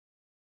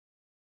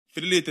For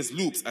the latest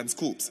loops and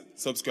scoops,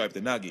 subscribe to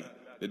Nagi,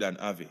 the Dan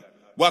Avi.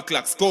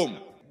 Waklaks come!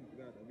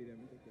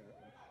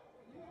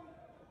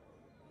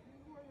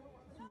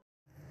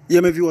 Yeah,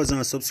 my viewers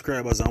and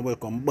subscribers, and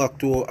welcome back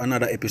to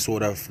another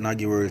episode of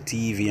Nagi World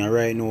TV. And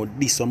right now,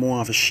 this one I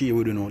want to share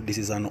with you now. This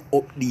is an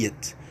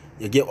update.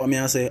 You get what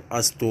I say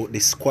as to the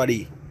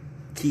Squaddy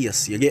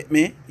case. You get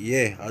me?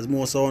 Yeah, as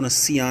most I want to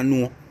see and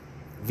know,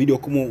 video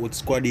come out with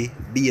Squaddy,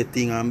 be a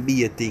thing and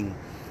be a thing.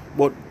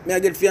 But I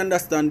get to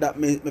understand that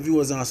my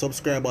viewers and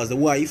subscribers, the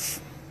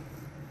wife,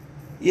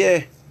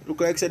 yeah,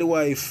 look like the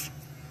wife,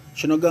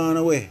 she not gone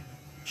away.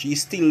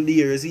 She's still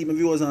there. See, my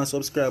viewers and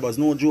subscribers,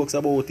 no jokes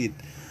about it.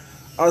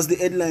 As the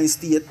headline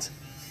state,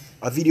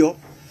 a video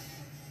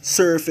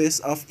surface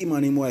of him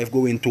and his wife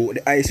going to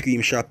the ice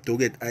cream shop to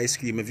get ice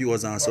cream. My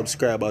viewers and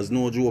subscribers,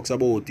 no jokes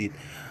about it.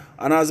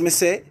 And as me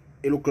say,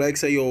 it look like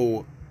say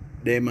yo,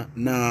 them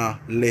nah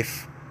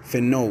left for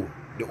now.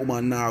 The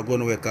woman nah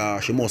gonna work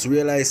because she must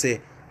realize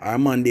say her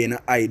man they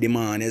not hide the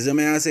man. As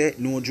I say,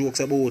 no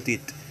jokes about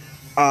it.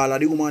 All of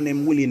the woman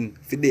them willing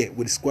for there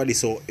with the Squaddy,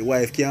 so the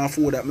wife can't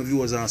afford that, my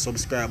viewers and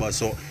subscribers.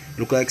 So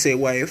look like say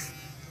wife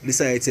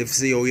decides to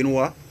say, oh, you know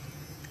what?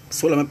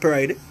 Swallow my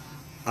pride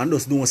and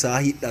just don't say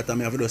I hit that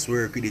and I have to just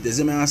work with it. As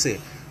I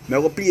say, I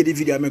go play the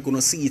video and I'm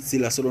gonna see it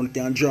still so don't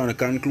can draw a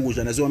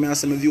conclusion. As well I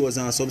say my viewers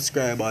and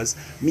subscribers,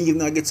 me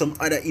even get some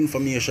other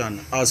information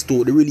as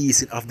to the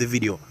release of the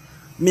video.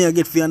 Me I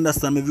get to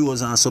understand my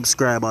viewers and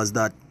subscribers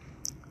that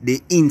the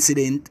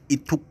incident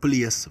it took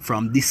place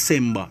from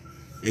December.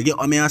 You get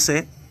what I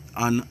say?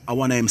 And I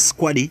want them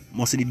Squaddy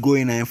must did go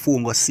in and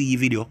phone go see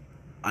video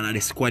and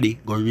the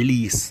Squaddy go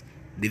release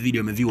the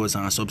video, my viewers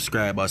and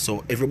subscribers.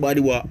 So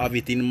everybody will have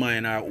it in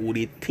mind or who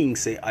they think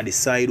say at the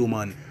side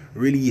woman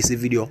release the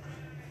video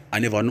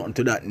and never nothing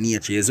to that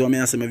nature. So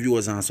I say my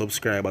viewers and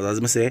subscribers,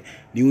 as I say,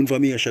 new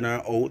information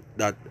are out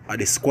that at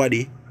the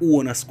Squaddy, who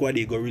on a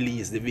Squaddy go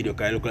release the video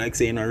because I look like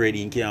saying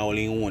already in can't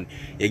only one.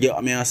 You get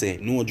what I say?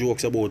 No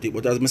jokes about it.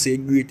 But as I say,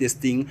 greatest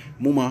thing,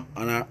 mama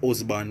and her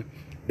husband,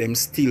 them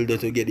still there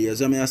together.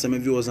 So I say my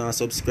viewers and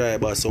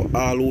subscribers. So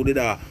all who did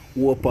that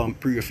hope and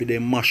pray for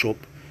them mash up.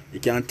 You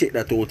can't take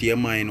that out of your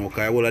mind now,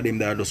 because all of them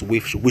that are just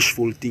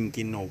wishful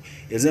thinking now.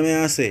 You see me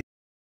I say?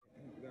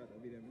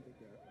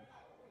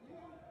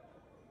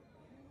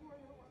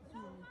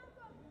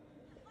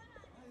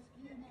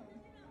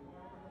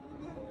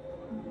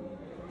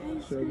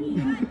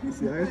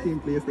 See, I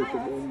think place that the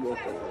bomb. Oh,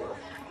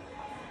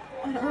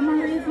 that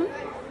remember reason?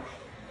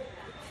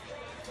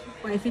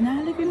 Wifey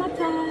now live in my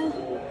time.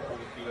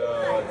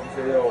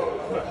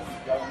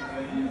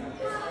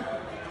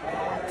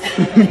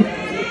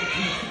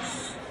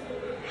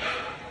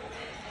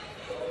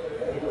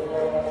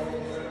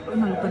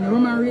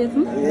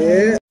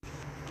 Yeah.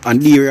 And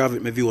there you have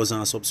it, my viewers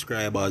and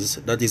subscribers.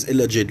 That is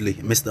allegedly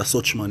Mr.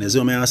 Suchman. As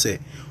I say,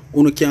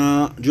 you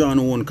can draw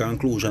no one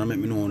conclusion and make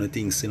me know the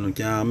things. You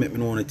can make me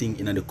know the thing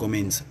in the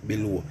comments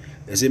below.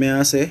 As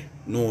I say,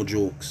 no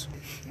jokes.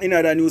 In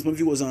other news, my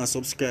viewers and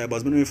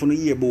subscribers, I don't know if you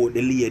hear about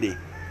the lady.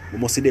 We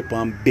must see them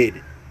on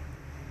bed.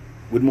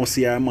 We must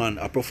see her man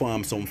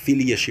perform some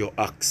fellatio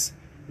acts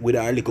with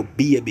her little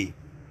baby.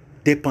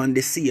 They on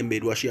the same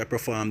bed where she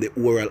perform the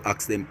oral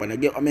acts them. And I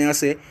get what I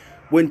say.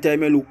 One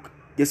time I look,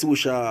 guess who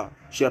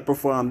she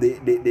performed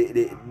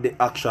the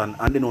action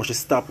and then she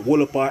stop,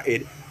 hold up her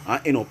head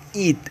and end up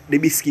eat the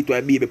biscuit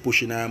while baby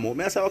pushing her mouth.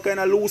 I say, what kind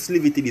of loose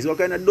live it is? What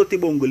kind of dirty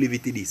bungo live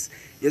it is?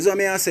 You see what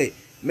I say?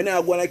 I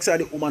not go like say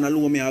the woman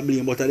alone me a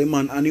blame, but the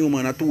man and the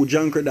woman are two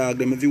junker dog,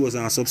 them viewers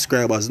and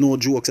subscribers, no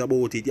jokes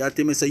about it. You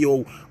tell me say,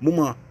 yo,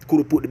 mama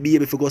could put the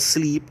baby for go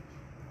sleep.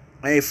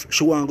 And if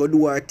she want to go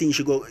do her thing,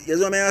 she go, you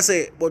see what I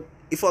say? But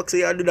if I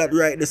say I do that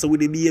right, that's with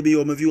the baby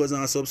or my viewers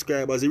and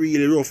subscribers, it's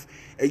really rough.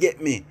 You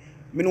get me?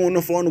 I don't know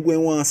if I want to go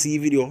and want to see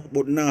video,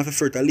 but now if I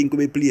first a link will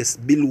be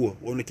placed below.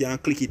 You can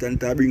click it and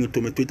bring it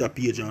to my Twitter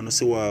page and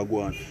see what I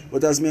go on.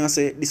 But as me I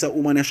say, this is a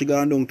woman that she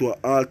gone down to an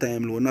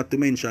all-time low, not to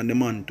mention the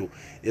man too.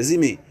 You see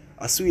me?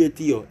 I swear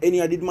to you,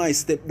 any I did my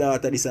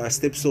stepdaughter, this a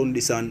stepson,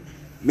 this and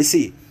me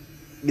see.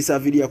 This a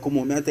video come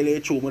out, I tell you the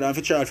truth, I have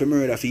to charge for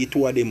murder for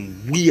two of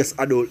them waste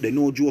adult, they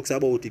no jokes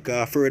about it,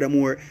 because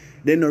furthermore,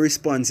 they're not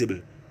responsible.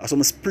 As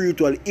some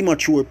spiritual,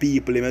 immature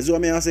people, as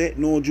what I say,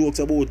 no jokes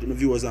about the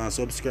viewers and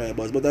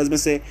subscribers. But as I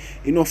say,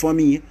 enough for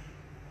me,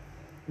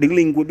 the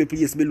link will be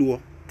placed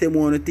below. Tell me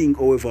what you think,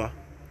 however,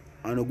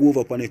 and go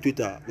over on the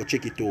Twitter, go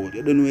check it out.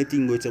 You don't know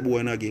anything about a boy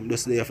in a game,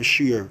 just there for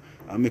share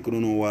and make you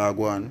know what I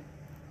go on.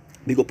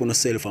 Big up on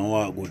yourself and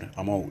what good.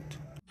 I'm out.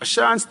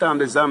 Sean Stam,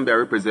 the Zambia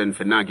represent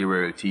for Nagi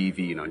World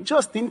TV,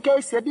 just in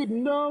case you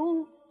didn't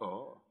know.